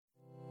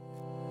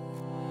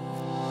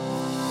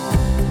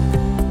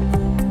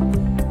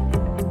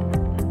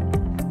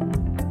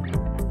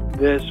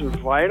this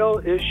vital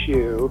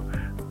issue,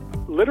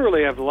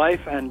 literally of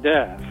life and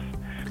death,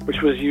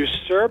 which was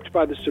usurped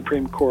by the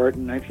Supreme Court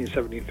in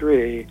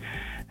 1973,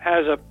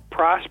 has a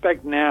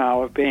prospect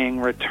now of being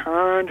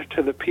returned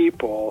to the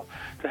people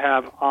to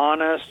have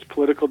honest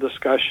political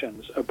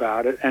discussions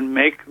about it and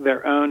make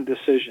their own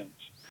decisions.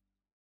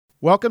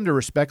 Welcome to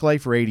Respect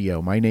Life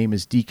Radio. My name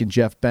is Deacon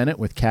Jeff Bennett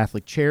with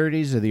Catholic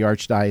Charities of the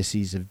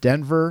Archdiocese of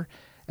Denver.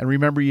 And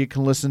remember, you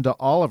can listen to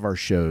all of our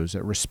shows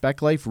at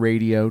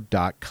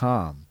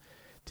respectliferadio.com.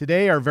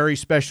 Today, our very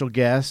special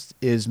guest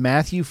is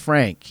Matthew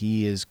Frank.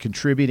 He is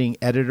contributing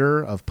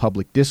editor of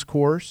Public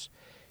Discourse.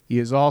 He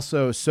is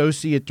also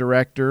Associate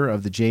Director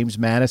of the James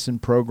Madison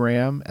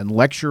Program and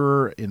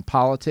lecturer in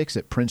politics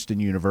at Princeton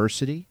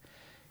University.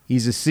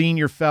 He's a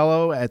senior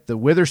fellow at the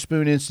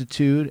Witherspoon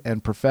Institute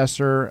and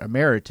professor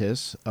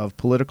emeritus of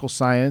political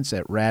science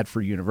at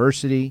Radford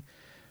University,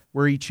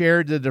 where he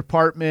chaired the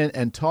department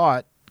and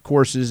taught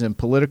courses in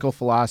political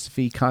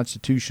philosophy,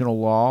 constitutional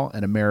law,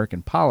 and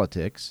American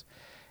politics.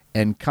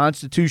 And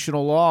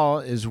constitutional law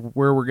is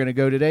where we're going to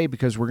go today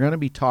because we're going to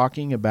be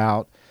talking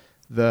about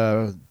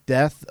the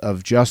death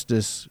of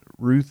Justice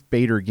Ruth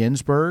Bader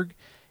Ginsburg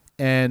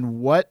and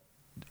what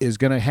is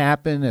going to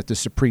happen at the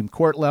Supreme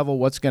Court level,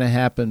 what's going to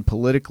happen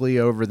politically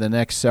over the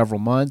next several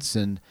months.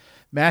 And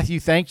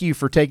Matthew, thank you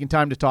for taking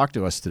time to talk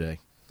to us today.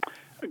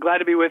 Glad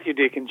to be with you,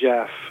 Deacon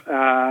Jeff.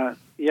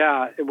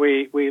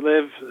 We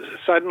live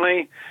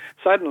suddenly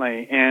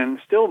in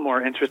still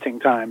more interesting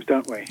times,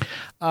 don't we?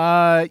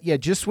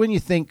 Just when you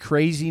think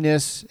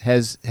craziness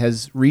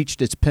has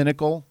reached its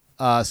pinnacle,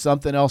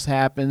 something else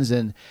happens.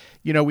 And,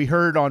 we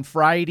heard on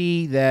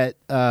Friday that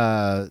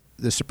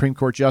the Supreme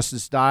Court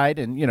justice died,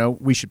 and,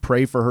 we should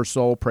pray for her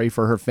soul, pray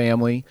for her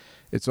family.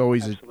 It's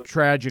always Absolutely. A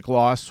tragic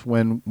loss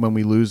when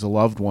we lose a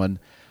loved one.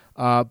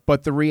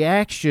 But the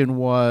reaction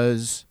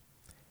was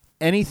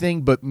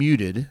anything but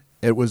muted.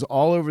 It was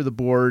all over the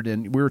board,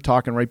 and we were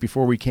talking right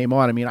before we came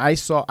on. I mean,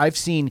 I've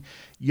seen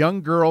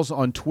young girls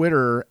on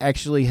Twitter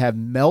actually have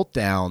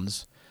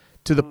meltdowns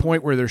to the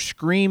point where they're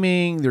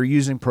screaming, they're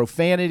using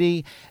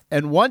profanity,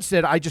 and one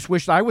said, "I just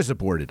wished I was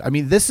aborted." I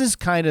mean, this is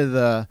kind of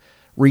the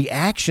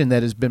reaction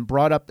that has been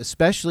brought up,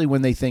 especially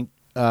when they think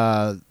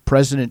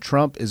President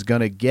Trump is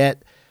going to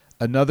get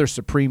another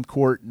Supreme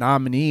Court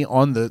nominee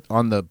on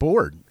the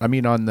board. I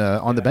mean, on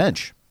the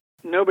bench.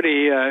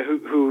 Nobody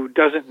who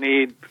doesn't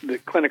need the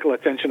clinical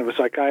attention of a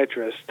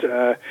psychiatrist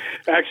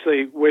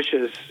actually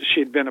wishes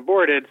she'd been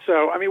aborted.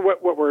 So, I mean,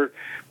 what we're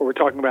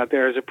talking about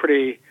there is a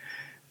pretty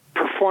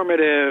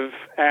performative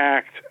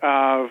act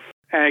of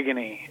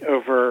agony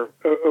over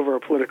a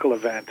political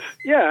event.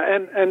 Yeah,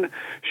 and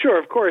sure,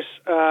 of course.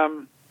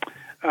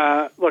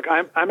 Look,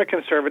 I'm a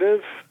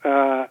conservative.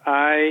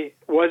 I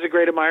was a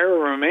great admirer,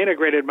 remain a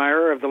great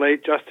admirer of the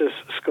late Justice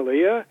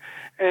Scalia.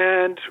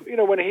 And,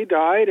 when he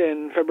died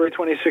in February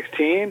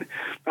 2016,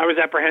 I was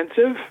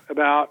apprehensive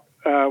about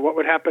what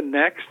would happen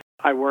next.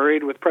 I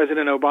worried with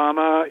President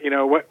Obama,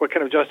 what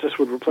kind of justice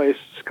would replace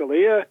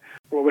Scalia,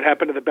 what would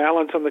happen to the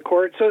balance on the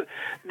court. So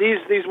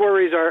these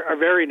worries are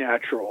very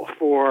natural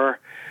for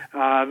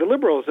the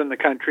liberals in the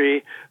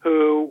country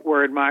who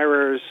are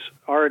admirers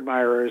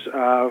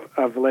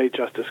of the late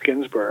Justice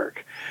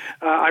Ginsburg.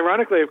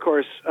 Ironically, of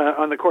course,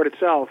 on the court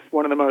itself,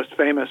 one of the most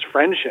famous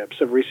friendships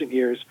of recent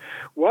years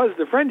was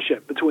the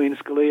friendship between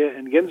Scalia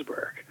and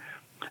Ginsburg,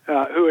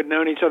 who had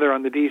known each other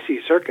on the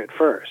D.C. circuit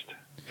first.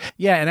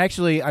 Yeah, and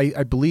actually,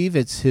 I believe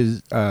it's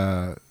his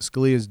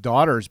Scalia's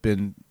daughter's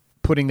been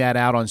putting that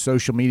out on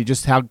social media,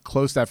 just how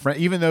close that friend,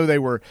 even though they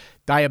were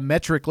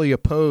diametrically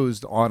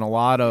opposed on a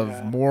lot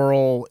of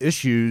moral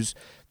issues,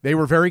 they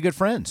were very good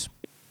friends.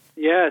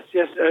 Yes.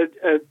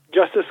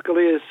 Justice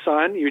Scalia's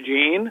son,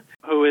 Eugene,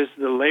 who is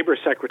the labor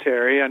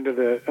secretary in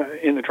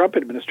the Trump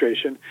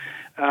administration,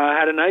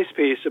 had a nice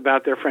piece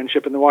about their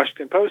friendship in the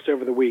Washington Post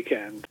over the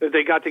weekend.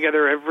 They got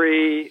together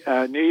every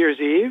New Year's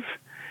Eve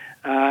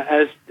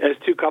as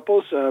two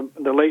couples.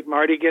 The late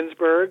Marty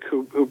Ginsburg,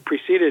 who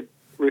preceded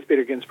Ruth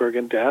Bader Ginsburg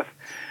in death,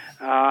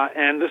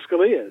 and the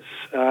Scalias,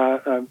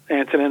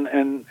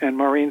 Antonin and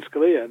Maureen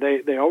Scalia.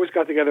 They always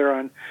got together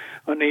on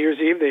New Year's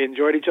Eve. They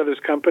enjoyed each other's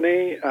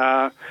company.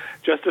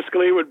 Justice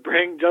Scalia would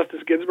bring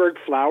Justice Ginsburg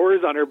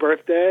flowers on her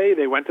birthday.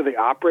 They went to the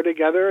opera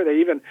together.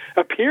 They even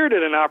appeared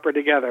in an opera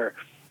together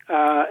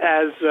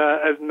as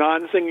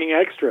non-singing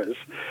extras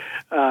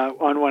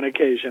on one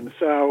occasion.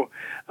 So,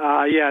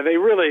 they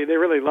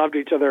really loved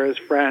each other as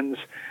friends.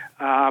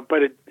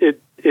 But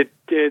it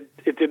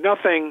did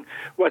nothing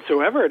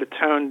whatsoever to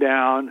tone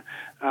down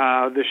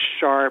the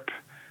sharp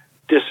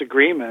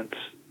disagreements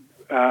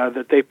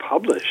that they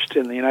published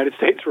in the United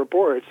States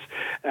reports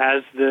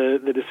as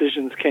the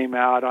decisions came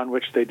out on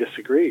which they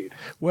disagreed.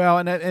 Well,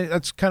 and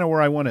that's kind of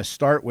where I want to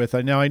start with.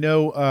 I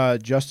know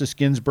Justice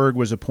Ginsburg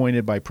was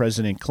appointed by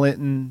President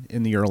Clinton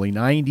in the early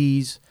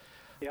 90s.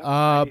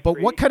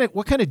 But what kind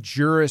of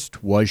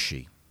jurist was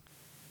she?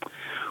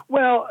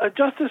 Well,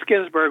 Justice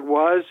Ginsburg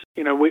was,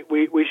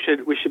 we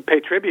should pay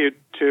tribute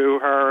to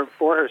her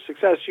for her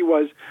success. She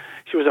was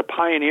a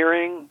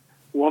pioneering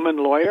woman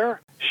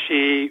lawyer.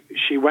 She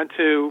went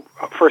to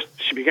first.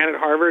 She began at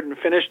Harvard and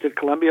finished at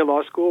Columbia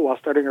Law School while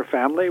starting her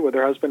family with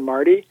her husband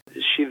Marty.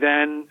 She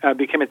then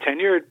became a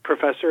tenured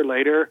professor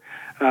later,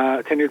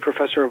 tenured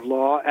professor of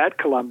law at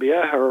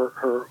Columbia,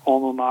 her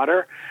alma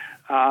mater.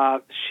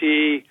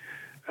 She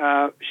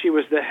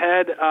was the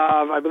head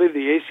of, I believe,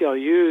 the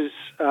ACLU's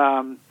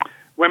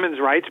Women's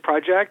Rights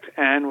Project,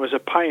 and was a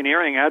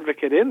pioneering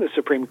advocate in the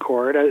Supreme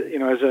Court,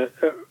 as a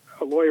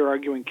lawyer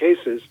arguing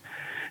cases,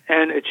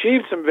 and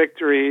achieved some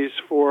victories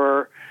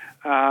for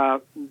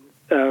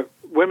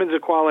women's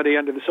equality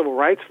under the civil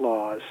rights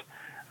laws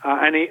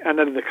and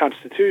under the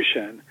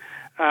Constitution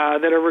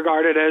that are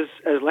regarded as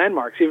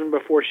landmarks even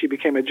before she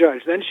became a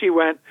judge. Then she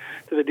went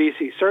to the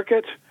D.C.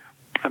 Circuit.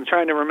 I'm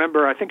trying to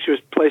remember. I think she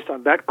was placed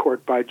on that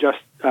court by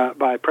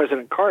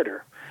President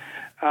Carter,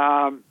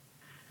 and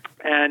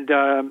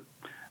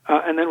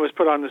then was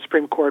put on the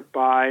Supreme Court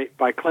by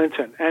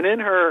Clinton. And in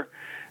her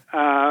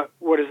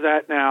what is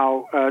that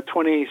now?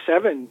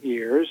 27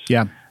 years.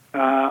 Yeah.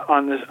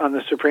 On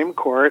the Supreme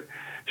Court,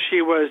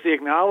 she was the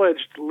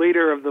acknowledged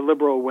leader of the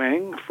liberal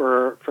wing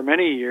for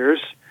many years.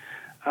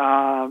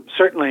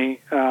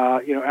 Certainly,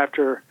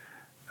 after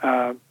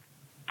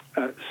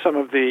some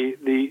of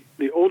the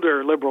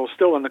older liberals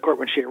still in the court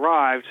when she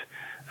arrived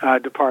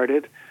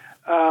departed,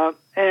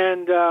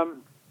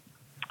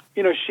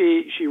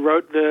 she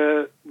wrote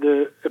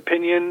the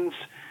opinions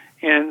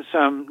in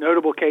some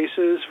notable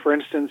cases. For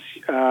instance,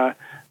 the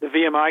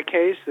VMI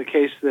case, the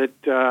case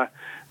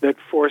that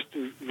forced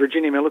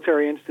Virginia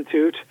Military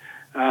Institute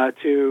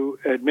to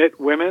admit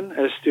women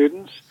as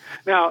students.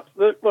 Now,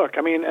 look.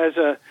 I mean, as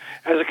a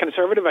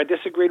conservative, I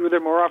disagreed with her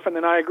more often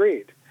than I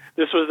agreed.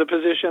 This was the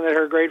position that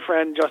her great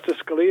friend Justice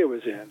Scalia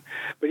was in.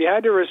 But you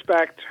had to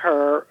respect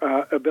her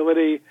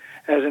ability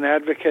as an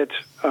advocate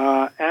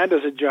and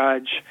as a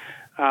judge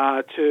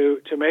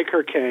to make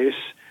her case,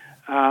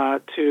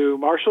 to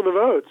marshal the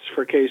votes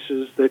for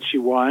cases that she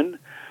won,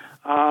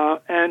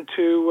 and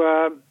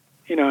to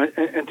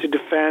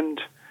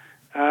defend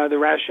the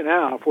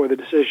rationale for the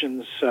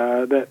decisions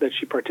that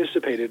she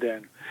participated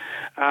in.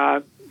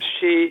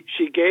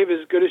 She gave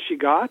as good as she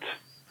got,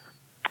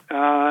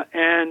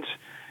 and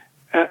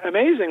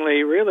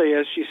amazingly, really,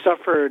 as she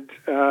suffered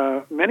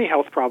many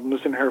health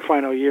problems in her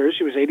final years,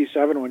 she was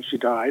 87 when she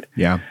died.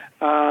 Yeah,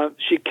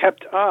 she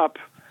kept up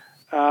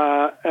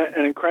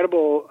an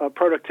incredible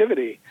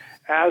productivity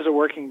as a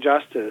working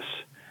justice,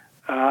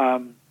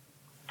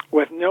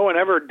 with no one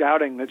ever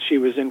doubting that she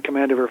was in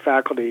command of her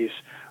faculties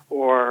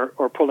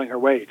or pulling her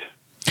weight.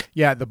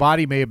 Yeah, the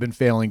body may have been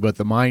failing, but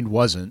the mind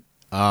wasn't.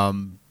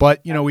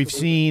 But we've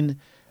seen,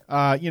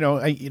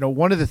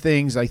 one of the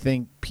things I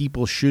think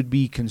people should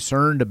be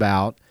concerned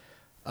about,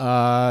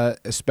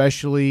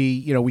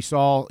 especially, we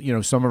saw,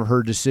 some of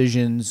her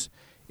decisions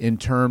in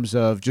terms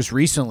of just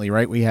recently,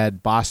 right? We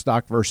had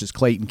Bostock versus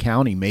Clayton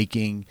County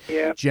making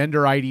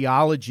gender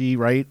ideology,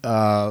 right,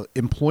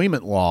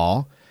 employment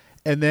law.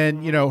 And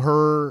then,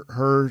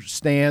 her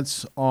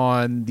stance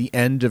on the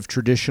end of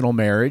traditional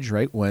marriage,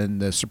 right, when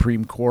the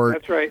Supreme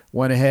Court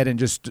went ahead and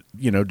just,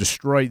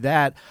 destroyed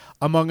that,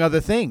 among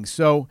other things.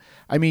 So,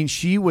 I mean,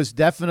 she was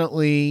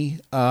definitely,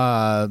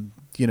 a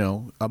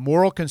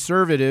moral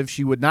conservative.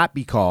 She would not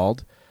be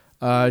called.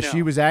 No.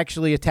 She was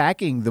actually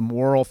attacking the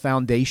moral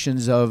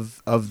foundations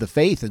of the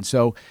faith. And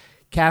so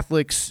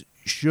Catholics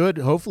should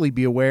hopefully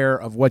be aware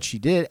of what she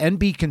did and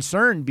be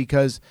concerned,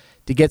 because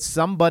to get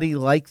somebody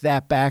like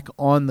that back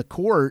on the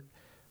court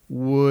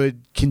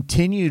would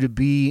continue to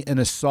be an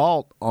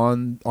assault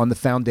on the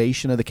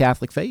foundation of the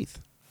Catholic faith.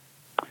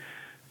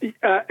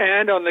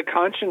 And on the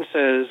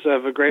consciences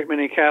of a great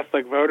many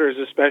Catholic voters,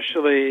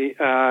 especially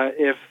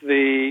if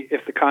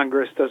the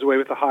Congress does away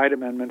with the Hyde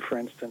Amendment, for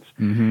instance.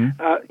 Mm-hmm.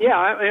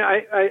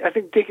 I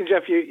think, Deacon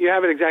Jeff, you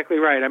have it exactly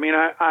right. I mean,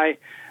 I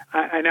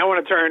now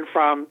want to turn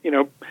from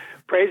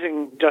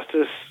praising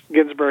Justice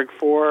Ginsburg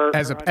for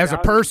as a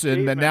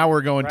person, then now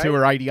we're going to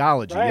her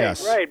ideology. Right,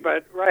 yes,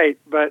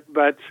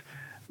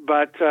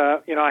 but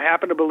I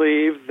happen to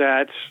believe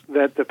that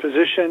the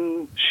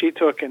position she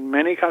took in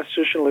many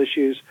constitutional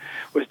issues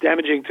was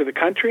damaging to the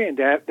country and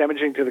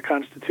damaging to the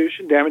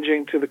Constitution,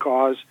 damaging to the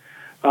cause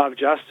of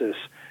justice.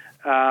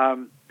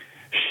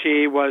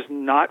 She was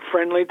not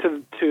friendly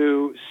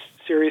to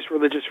serious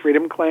religious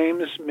freedom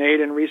claims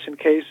made in recent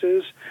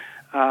cases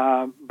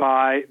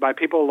by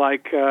people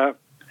like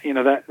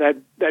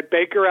that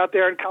baker out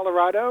there in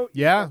Colorado.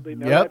 Yeah.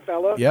 That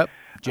fellow. Yep.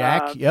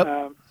 Jack.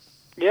 Yep.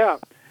 Yeah.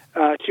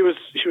 She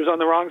was on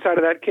the wrong side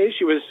of that case.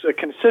 She was a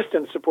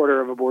consistent supporter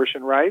of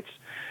abortion rights.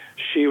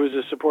 She was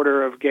a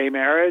supporter of gay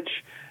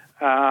marriage.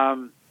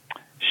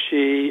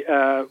 She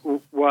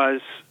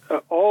was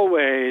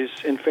always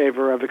in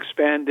favor of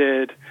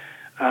expanded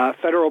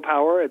federal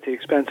power at the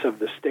expense of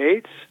the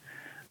states.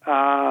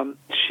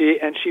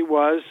 She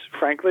was,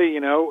 frankly,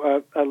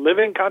 a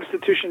living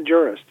Constitution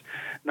jurist,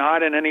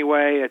 not in any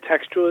way a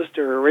textualist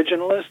or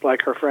originalist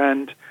like her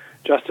friend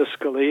Justice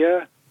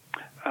Scalia.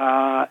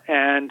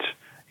 And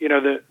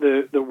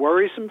the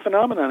worrisome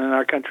phenomenon in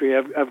our country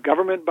of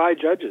government by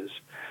judges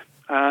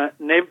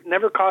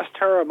never cost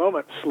her a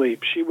moment's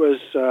sleep. She was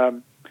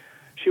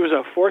She was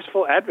a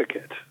forceful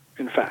advocate,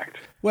 in fact.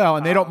 Well,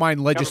 and they don't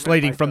mind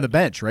legislating from the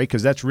bench, right?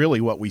 Because that's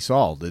really what we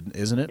saw,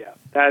 isn't it?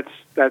 Yeah,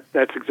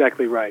 that's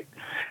exactly right.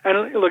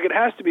 And look, it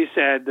has to be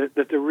said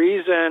that the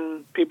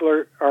reason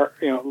people are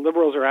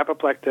liberals are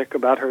apoplectic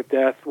about her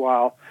death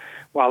while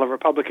a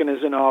Republican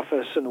is in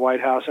office in the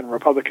White House and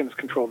Republicans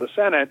control the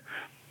Senate,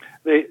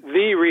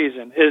 the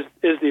reason is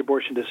the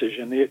abortion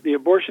decision. The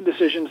abortion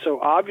decision, so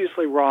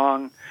obviously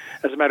wrong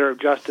as a matter of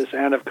justice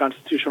and of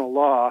constitutional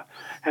law,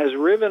 has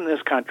riven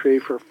this country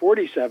for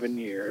 47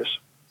 years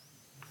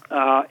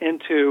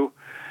into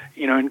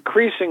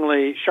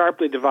increasingly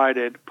sharply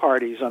divided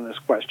parties on this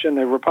question.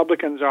 The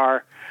Republicans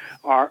are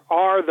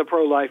the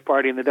pro-life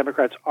party, and the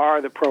Democrats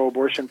are the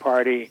pro-abortion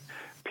party.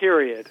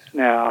 Period.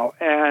 Now,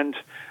 and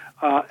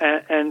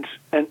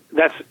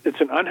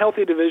it's an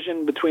unhealthy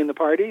division between the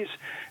parties.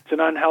 It's an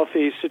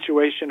unhealthy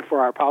situation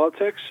for our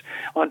politics.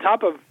 On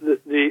top of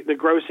the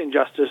gross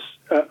injustice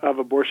of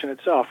abortion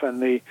itself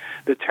and the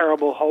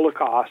terrible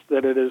Holocaust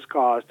that it has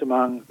caused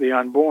among the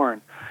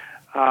unborn.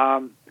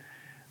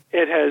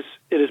 It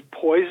has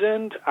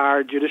poisoned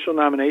our judicial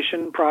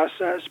nomination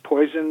process,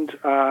 poisoned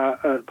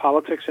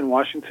politics in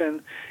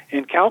Washington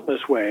in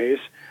countless ways,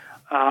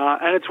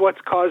 and it's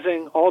what's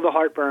causing all the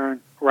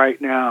heartburn right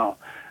now.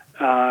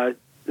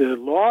 The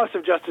loss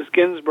of Justice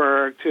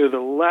Ginsburg to the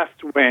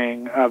left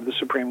wing of the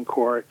Supreme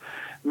Court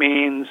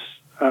means,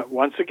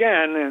 once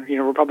again,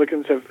 and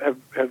Republicans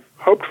have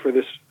hoped for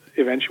this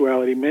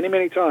eventuality many,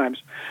 many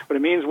times, but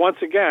it means once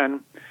again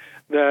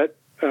that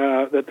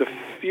the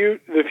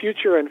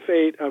future and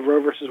fate of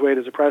Roe versus Wade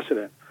as a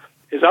precedent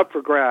is up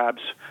for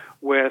grabs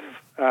with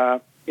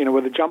a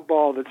jump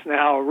ball that's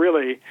now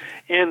really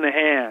in the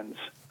hands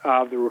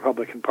of the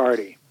Republican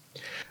Party.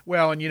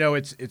 Well, and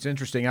it's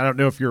interesting. I don't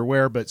know if you're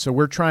aware, but so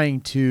we're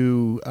trying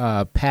to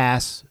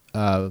pass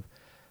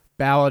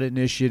ballot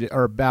initiative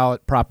or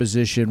ballot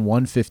proposition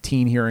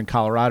 115 here in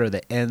Colorado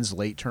that ends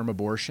late-term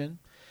abortion.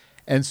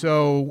 And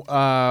so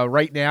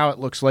right now it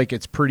looks like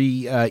it's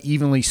pretty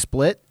evenly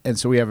split, and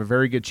so we have a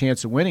very good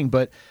chance of winning.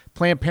 But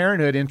Planned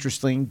Parenthood,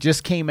 interesting,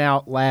 just came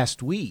out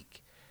last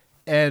week.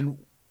 And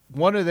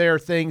one of their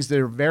things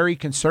they're very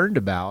concerned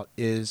about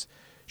is,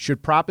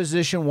 should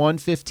Proposition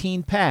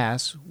 115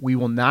 pass, we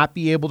will not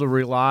be able to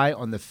rely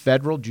on the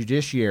federal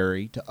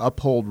judiciary to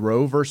uphold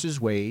Roe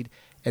versus Wade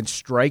and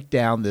strike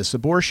down this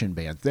abortion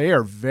ban. They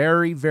are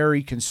very,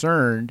 very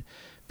concerned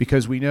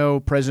because we know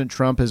President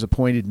Trump has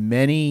appointed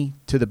many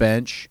to the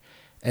bench.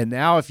 And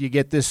now if you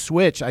get this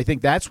switch, I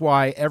think that's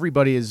why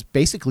everybody is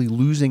basically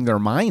losing their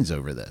minds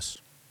over this.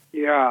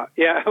 Yeah.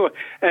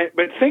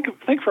 But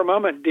think for a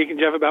moment, Deacon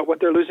Jeff, about what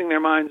they're losing their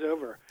minds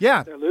over.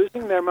 Yeah, they're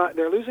losing their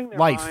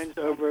Life. minds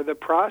over the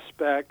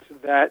prospect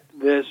that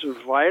this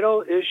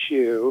vital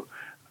issue,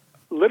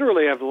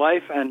 literally of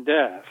life and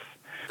death,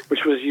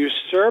 which was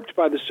usurped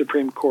by the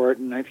Supreme Court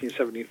in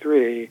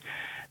 1973,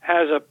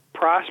 has a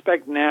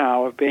prospect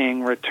now of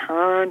being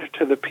returned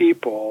to the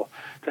people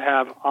to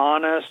have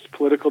honest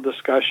political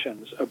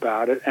discussions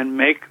about it and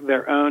make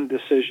their own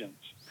decisions.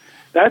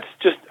 That's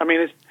just,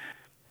 it's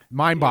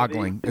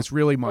mind-boggling. It's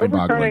really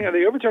mind-boggling.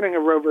 The overturning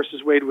of Roe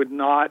versus Wade would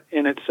not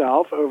in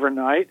itself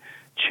overnight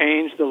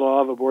change the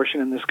law of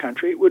abortion in this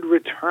country. It would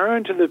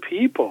return to the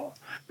people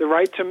the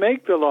right to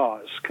make the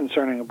laws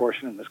concerning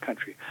abortion in this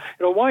country.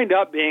 It'll wind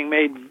up being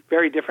made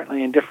very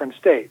differently in different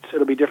states.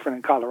 It'll be different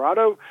in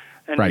Colorado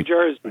and New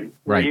Jersey,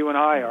 where you and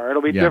I are.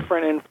 It'll be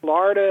different in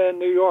Florida and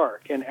New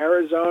York, in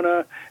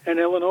Arizona and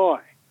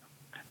Illinois.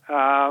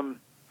 On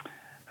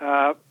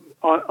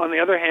the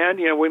other hand,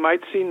 we might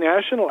see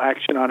national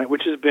action on it,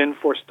 which has been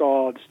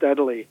forestalled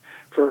steadily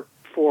for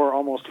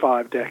almost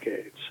 5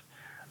 decades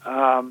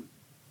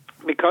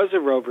because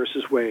of Roe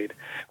versus Wade.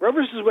 Roe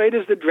versus Wade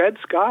is the Dred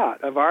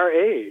Scott of our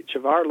age,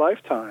 of our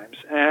lifetimes,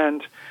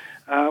 and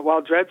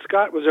while Dred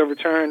Scott was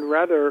overturned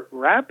rather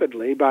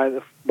rapidly by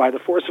the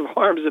force of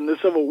arms in the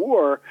Civil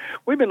War,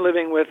 we've been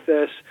living with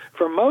this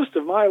for most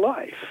of my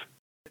life.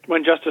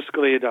 When Justice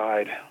Scalia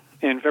died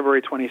in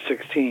February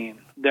 2016,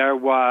 there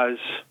was,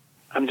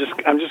 I'm just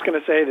going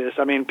to say this.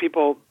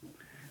 People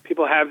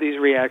have these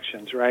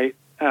reactions, right?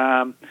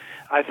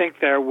 I think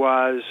there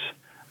was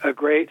a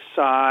great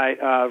sigh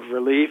of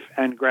relief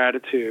and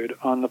gratitude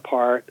on the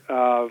part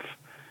of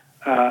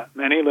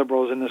many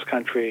liberals in this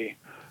country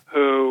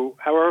who,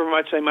 however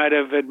much they might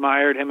have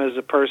admired him as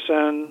a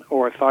person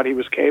or thought he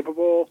was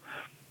capable,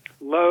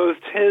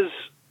 loathed his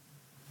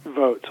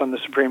votes on the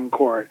Supreme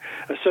Court,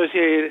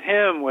 associated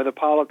him with a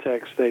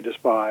politics they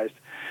despised,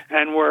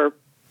 and were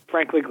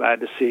frankly glad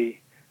to see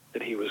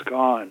that he was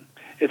gone.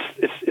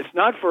 It's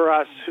not for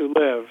us who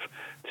live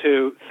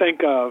to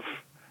think of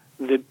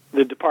the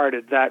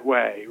departed that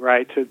way,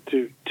 right?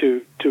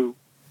 To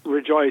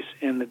rejoice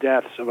in the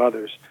deaths of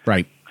others,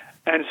 right?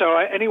 And so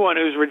anyone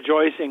who's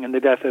rejoicing in the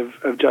death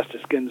of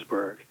Justice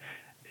Ginsburg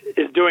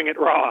is doing it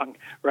wrong,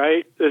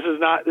 right? This is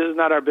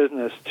not our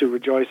business to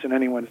rejoice in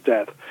anyone's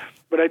death.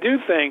 But I do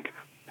think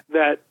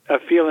that a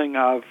feeling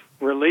of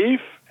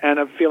relief and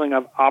a feeling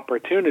of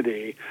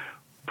opportunity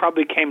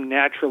probably came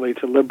naturally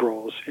to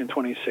liberals in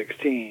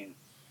 2016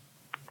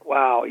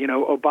 wow,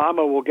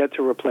 Obama will get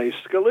to replace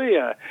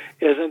Scalia.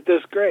 Isn't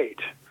this great?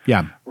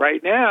 Yeah.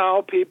 Right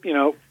now,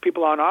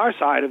 people on our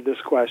side of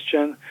this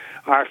question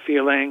are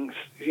feeling,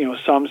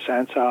 some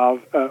sense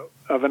of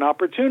an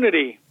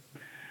opportunity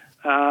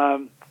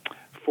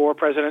for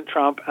President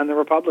Trump and the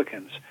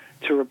Republicans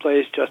to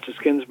replace Justice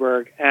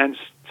Ginsburg and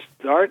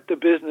start the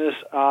business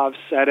of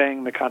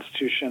setting the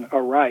Constitution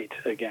aright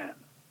again.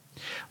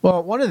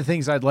 Well, one of the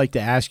things I'd like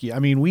to ask you,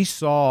 we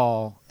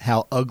saw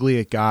how ugly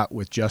it got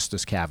with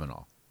Justice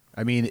Kavanaugh.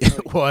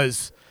 It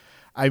was,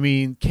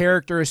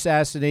 character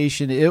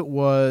assassination. It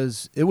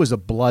was a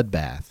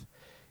bloodbath.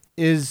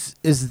 Is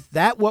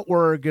that what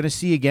we're going to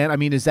see again?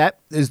 Is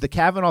the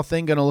Kavanaugh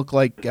thing going to look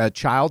like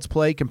child's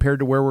play compared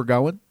to where we're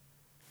going?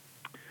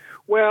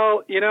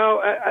 Well,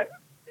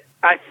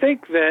 I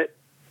think that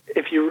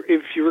if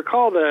you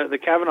recall the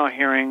Kavanaugh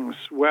hearings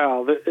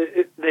well,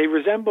 they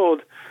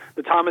resembled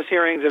the Thomas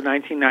hearings of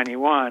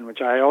 1991, which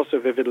I also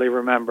vividly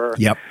remember.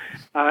 Yep.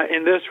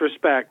 In this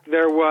respect,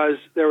 there was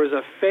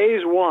a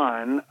phase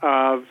one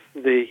of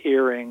the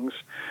hearings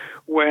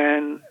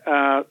when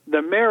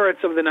the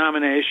merits of the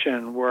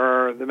nomination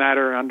were the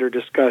matter under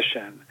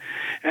discussion,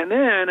 and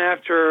then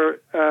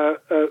after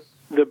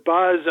the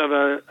buzz of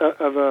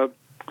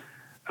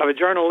a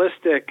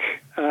journalistic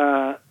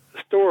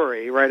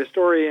story, right? A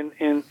story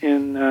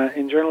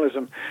in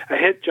journalism, a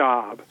hit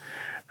job.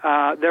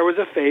 There was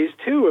a phase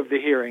two of the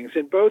hearings.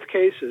 In both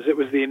cases, it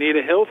was the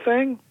Anita Hill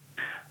thing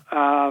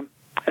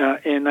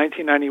in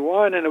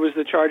 1991, and it was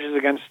the charges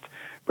against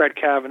Brett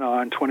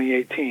Kavanaugh in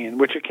 2018,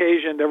 which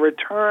occasioned a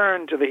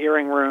return to the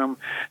hearing room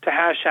to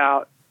hash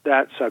out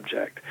that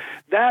subject.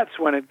 That's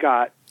when it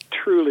got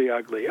truly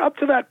ugly. Up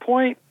to that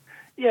point,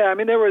 yeah,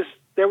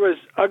 there was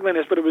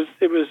ugliness, but it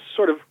was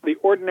sort of the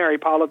ordinary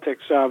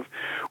politics of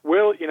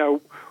will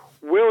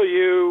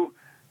you,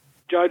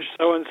 Judge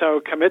so and so,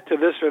 commit to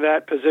this or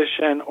that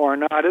position or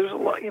not? It was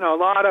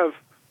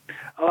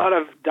a lot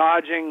of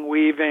dodging,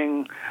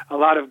 weaving, a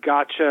lot of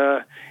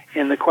gotcha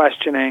in the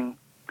questioning,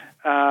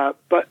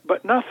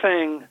 but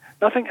nothing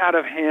out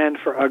of hand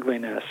for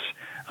ugliness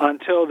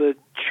until the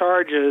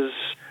charges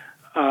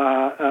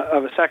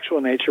of a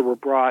sexual nature were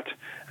brought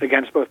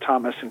against both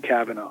Thomas and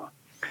Kavanaugh.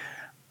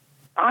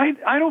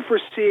 I don't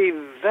foresee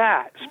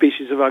that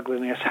species of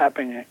ugliness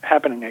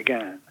happening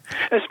again,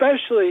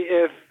 especially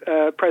if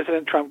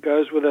President Trump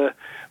goes with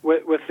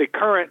the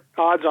current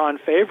odds-on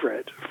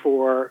favorite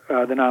for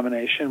the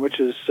nomination,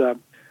 which is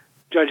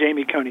Judge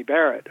Amy Coney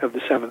Barrett of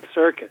the Seventh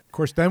Circuit. Of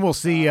course, then we'll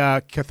see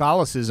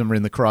Catholicism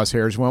in the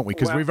crosshairs, won't we?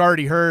 Because we've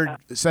already heard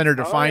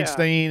Senator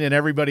Feinstein and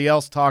everybody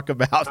else talk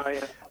about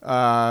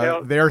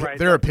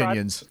their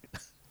opinions.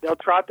 They'll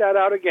trot that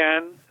out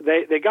again.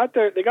 They got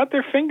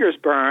their fingers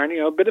burned,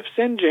 a bit of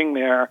singeing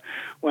there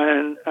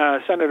when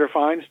Senator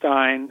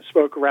Feinstein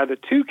spoke rather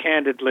too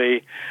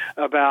candidly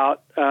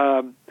about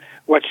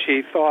what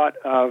she thought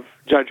of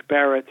Judge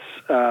Barrett's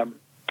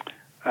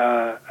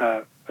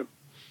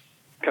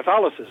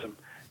Catholicism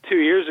 2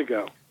 years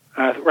ago,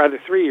 rather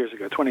 3 years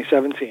ago,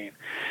 2017.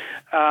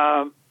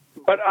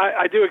 But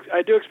I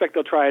do expect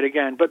they'll try it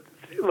again. But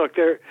look,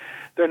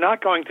 they're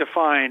not going to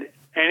find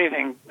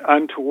anything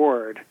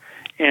untoward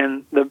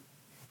in the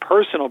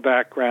personal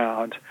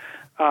background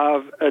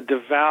of a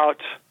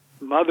devout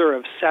mother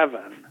of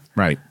seven,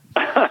 right,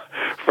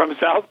 from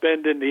South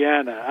Bend,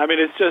 Indiana.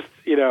 It's just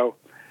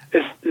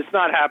it's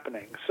not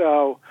happening.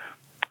 So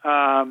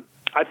I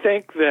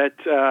think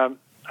that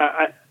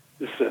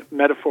this is a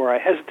metaphor I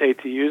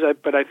hesitate to use,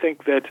 but I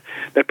think that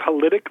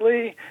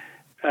politically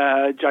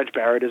Judge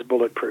Barrett is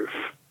bulletproof.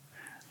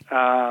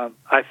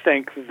 I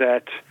think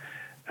that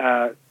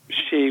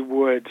she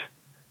would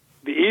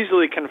be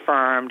easily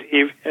confirmed,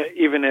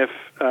 even if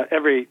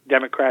every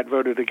Democrat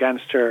voted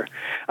against her.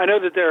 I know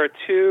that there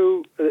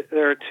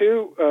are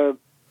two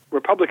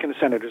Republican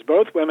senators,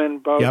 both women,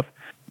 both.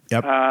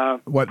 Yep.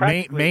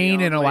 Maine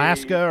and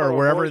Alaska or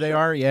wherever they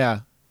are? Yeah.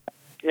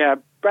 Yeah,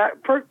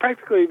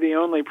 practically the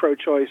only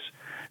pro-choice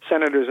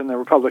senators in the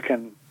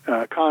Republican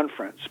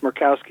conference,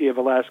 Murkowski of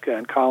Alaska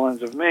and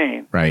Collins of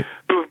Maine, right,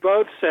 who've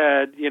both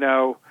said,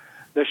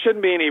 there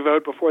shouldn't be any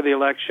vote before the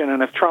election,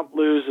 and if Trump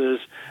loses,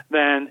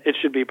 then it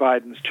should be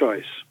Biden's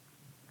choice.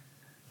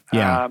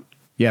 Yeah,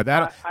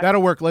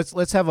 that'll work.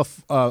 Let's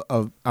have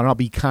and I'll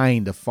be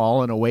kind, a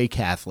fallen away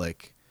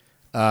Catholic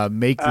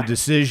make the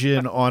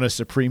decision on a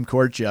Supreme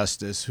Court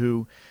justice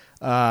who,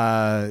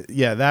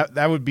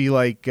 that would be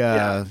like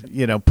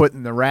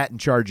putting the rat in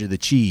charge of the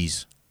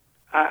cheese.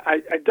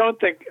 I don't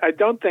think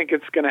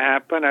it's going to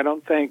happen. I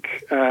don't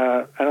think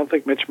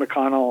Mitch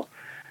McConnell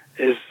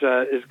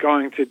is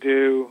going to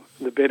do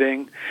the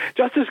bidding.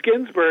 Justice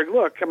Ginsburg,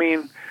 look,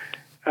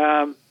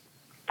 I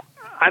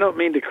don't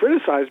mean to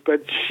criticize,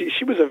 but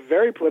she was a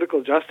very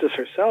political justice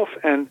herself,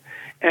 and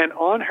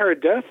on her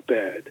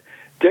deathbed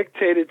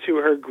dictated to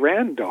her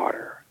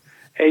granddaughter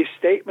a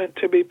statement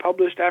to be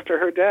published after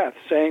her death,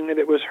 saying that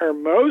it was her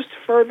most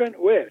fervent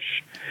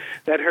wish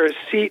that her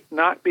seat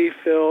not be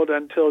filled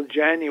until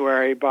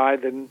January by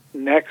the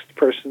next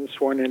person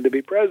sworn in to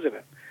be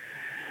president.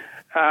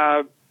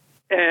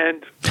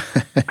 And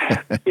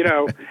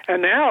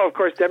And now, of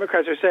course,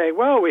 Democrats are saying,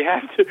 well, we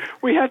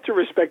have to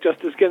respect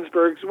Justice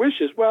Ginsburg's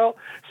wishes. Well,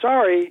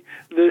 sorry,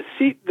 the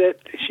seat that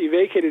she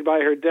vacated by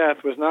her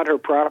death was not her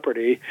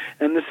property,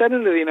 and the Senate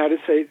of the United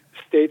States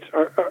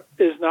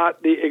is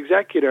not the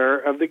executor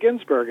of the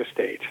Ginsburg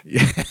estate.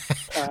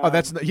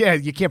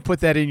 You can't put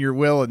that in your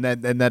will, and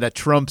that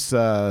trumps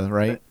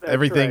right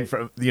everything right.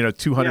 from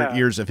 200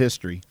 years of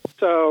history.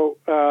 So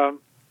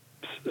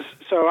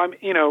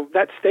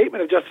that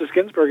statement of Justice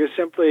Ginsburg is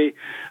simply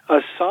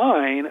a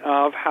sign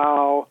of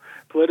how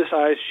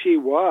politicized she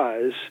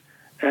was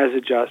as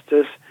a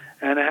justice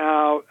and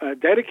how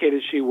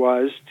dedicated she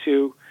was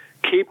to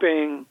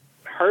keeping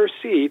her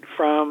seat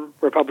from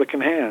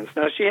Republican hands.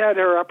 Now, she had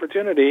her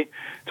opportunity,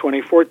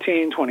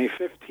 2014,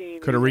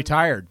 2015. Could have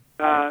retired.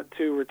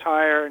 To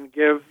retire and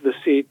give the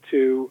seat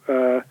to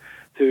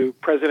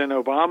President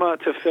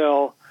Obama to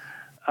fill.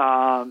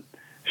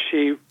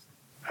 She,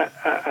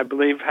 I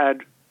believe,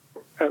 had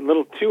a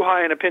little too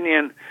high an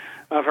opinion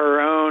of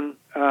her own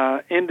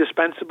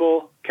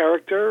indispensable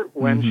character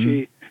when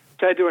she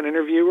said to an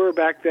interviewer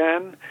back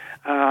then,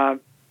 "Do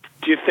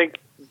you think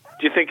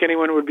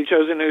anyone would be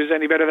chosen who's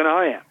any better than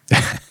I am?"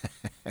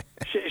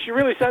 She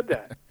really said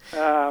that.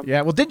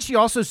 Well, didn't she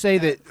also say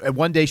that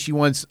one day she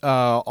wants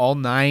all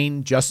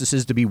 9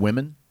 justices to be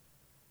women?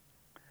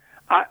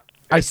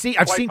 I've seen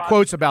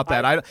quotes about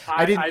that. I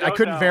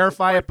couldn't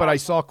verify it, but I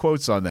saw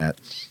quotes on that.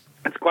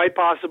 It's quite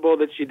possible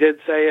that she did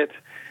say it.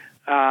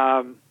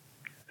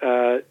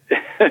 It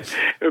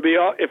would be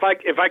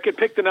if I could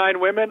pick the 9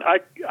 women,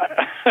 I'd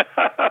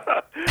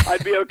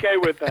be okay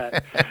with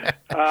that.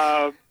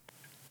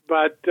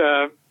 But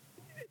that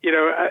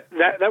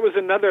was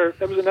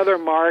another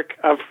mark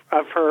of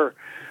her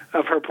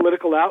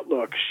political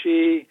outlook.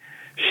 She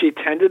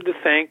tended to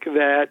think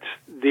that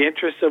the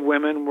interests of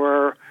women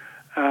were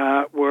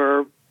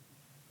the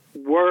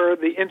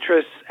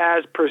interests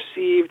as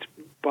perceived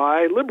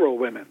by liberal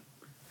women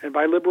and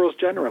by liberals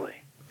generally.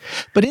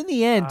 But in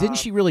the end, didn't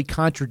she really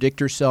contradict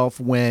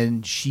herself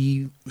when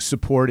she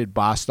supported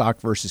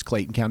Bostock versus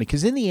Clayton County?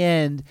 Because in the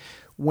end,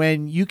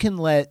 when you can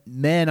let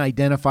men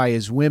identify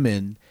as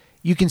women,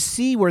 you can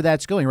see where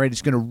that's going, right?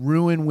 It's going to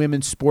ruin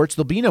women's sports.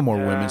 There'll be no more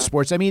women's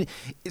sports. I mean,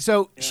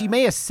 she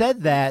may have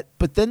said that,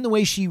 but then the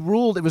way she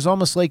ruled, it was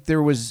almost like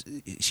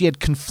she had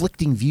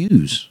conflicting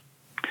views.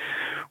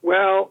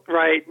 Well,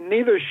 right.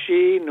 Neither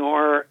she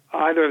nor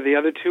either of the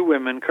other 2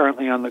 women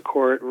currently on the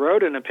court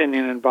wrote an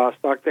opinion in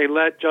Bostock. They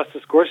let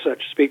Justice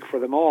Gorsuch speak for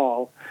them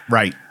all.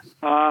 Right.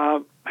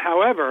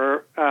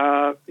 However,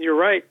 you're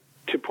right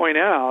to point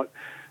out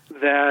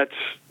that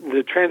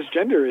the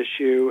transgender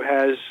issue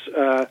has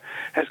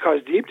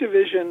caused deep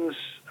divisions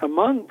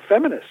among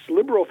feminists,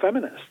 liberal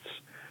feminists,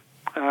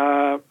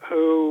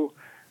 who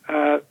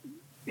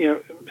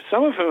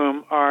some of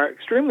whom are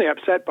extremely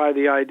upset by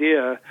the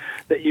idea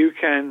that you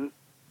can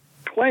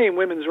claim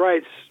women's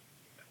rights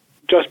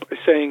just by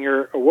saying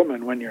you're a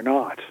woman when you're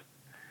not.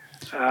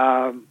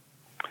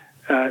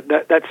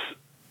 That's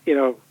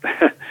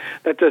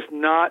that does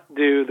not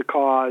do the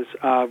cause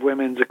of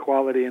women's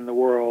equality in the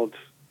world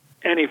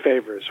any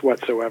favors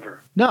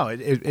whatsoever. No,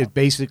 it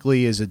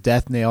basically is a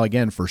death nail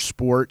again for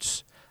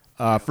sports,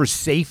 for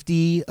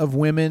safety of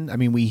women. I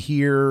mean, we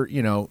hear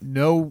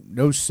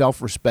no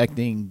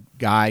self-respecting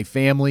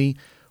family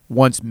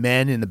wants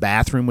men in the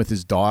bathroom with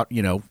his daughter,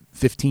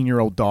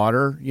 15-year-old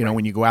daughter,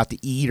 when you go out to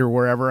eat or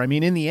wherever. I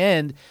mean, in the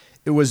end,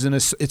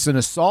 it's an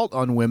assault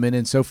on women.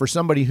 And so for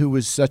somebody who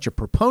was such a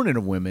proponent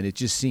of women, it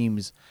just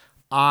seems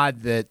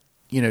odd that,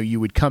 you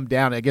would come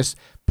down. I guess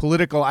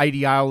political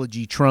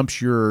ideology trumps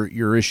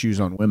your issues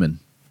on women.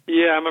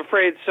 Yeah, I'm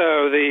afraid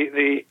so.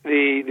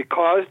 The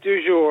cause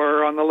du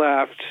jour on the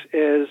left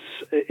is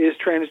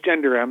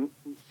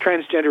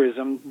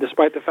transgenderism,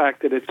 despite the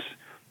fact that it's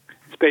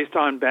based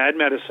on bad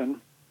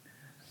medicine.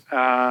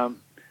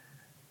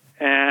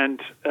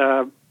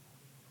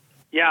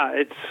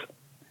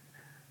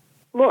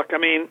 Look, I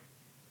mean,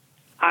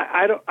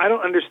 I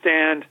don't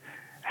understand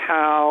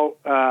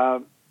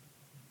how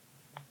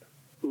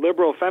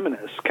liberal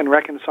feminists can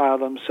reconcile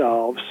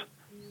themselves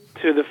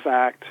to the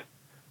fact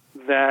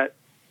that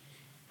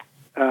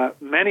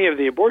many of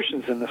the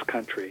abortions in this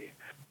country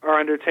are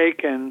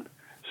undertaken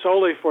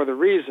solely for the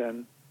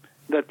reason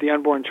that the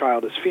unborn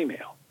child is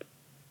female.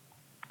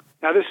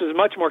 Now, this is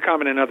much more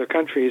common in other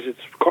countries. It's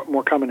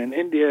more common in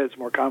India. It's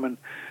more common,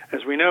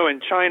 as we know,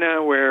 in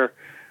China, where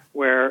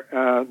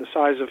the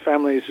size of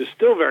families is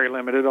still very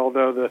limited,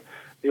 although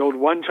the old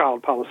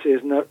one-child policy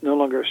is no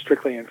longer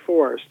strictly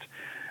enforced.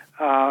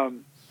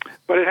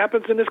 But it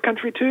happens in this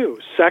country, too.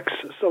 Sex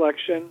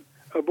selection,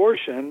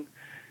 abortion,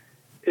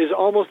 is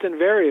almost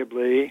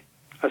invariably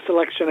a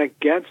selection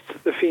against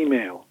the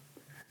female.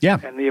 Yeah.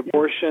 And the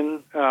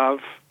abortion of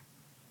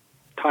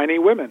tiny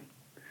women.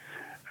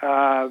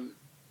 And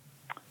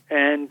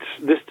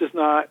this does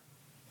not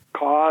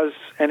cause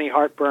any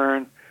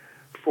heartburn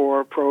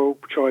for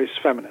pro-choice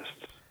feminists.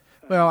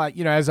 Well,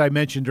 as I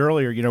mentioned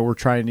earlier, we're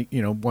trying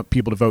to, want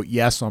people to vote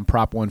yes on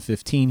Prop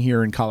 115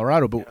 here in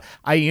Colorado. But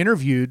I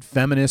interviewed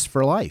Feminists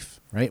for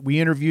Life, right? We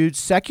interviewed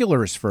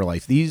Secularists for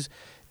Life. These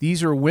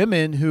are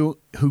women who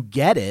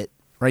get it,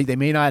 right? They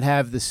may not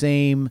have the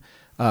same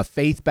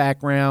faith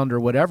background or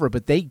whatever,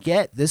 but they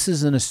get this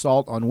is an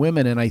assault on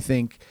women. And I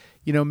think,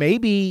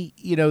 maybe,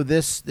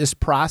 this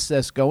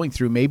process going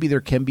through, maybe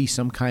there can be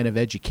some kind of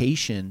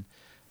education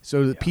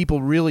so that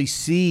people really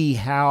see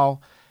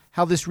how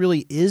this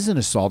really is an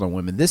assault on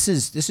women. This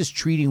is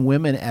treating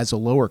women as a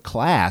lower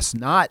class,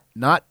 not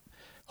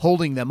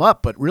holding them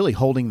up, but really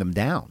holding them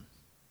down.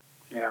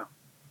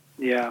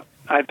 Yeah,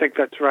 I think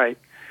that's right.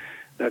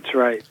 That's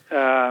right.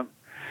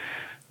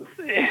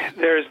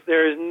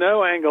 There's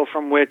no angle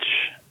from which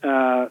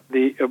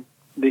the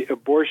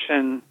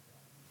abortion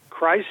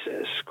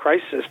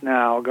crisis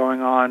now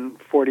going on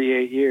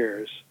 48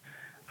 years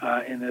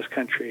in this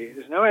country.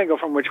 There's no angle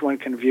from which one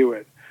can view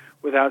it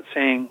without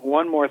saying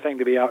one more thing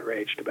to be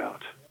outraged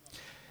about.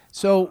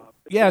 So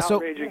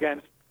outrage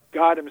against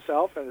God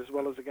Himself as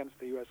well as against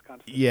the U.S.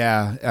 Constitution.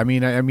 Yeah, I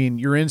mean,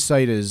 your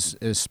insight is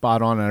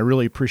spot on, and I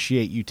really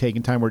appreciate you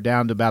taking time. We're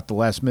down to about the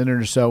last minute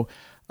or so.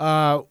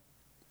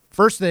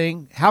 First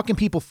thing, how can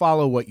people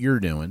follow what you're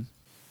doing?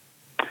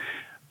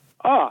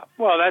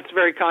 Well, that's a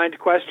very kind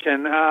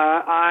question.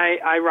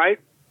 I write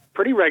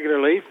pretty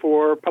regularly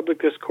for Public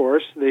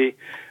Discourse, the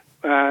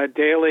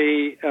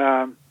daily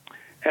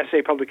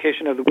essay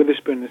publication of the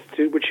Witherspoon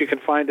Institute, which you can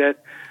find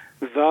at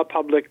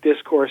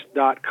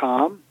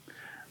thepublicdiscourse.com.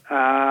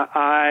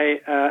 I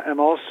am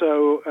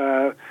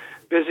also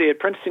busy at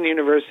Princeton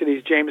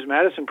University's James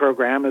Madison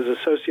program as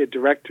associate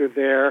director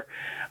there,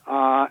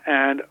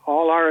 and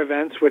all our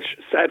events, which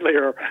sadly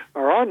are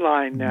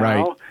online now.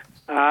 Right.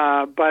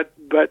 But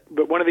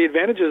one of the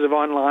advantages of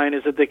online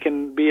is that they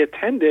can be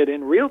attended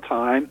in real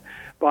time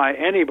by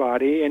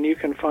anybody, and you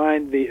can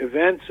find the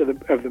events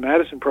of the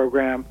Madison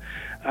program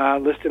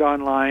listed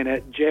online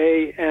at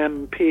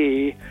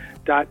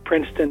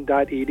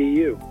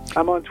jmp.princeton.edu.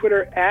 I'm on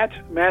Twitter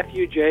at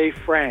Matthew J.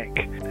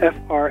 Frank,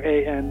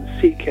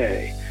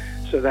 Franck.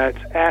 So that's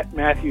at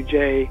Matthew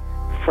J.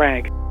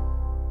 Frank.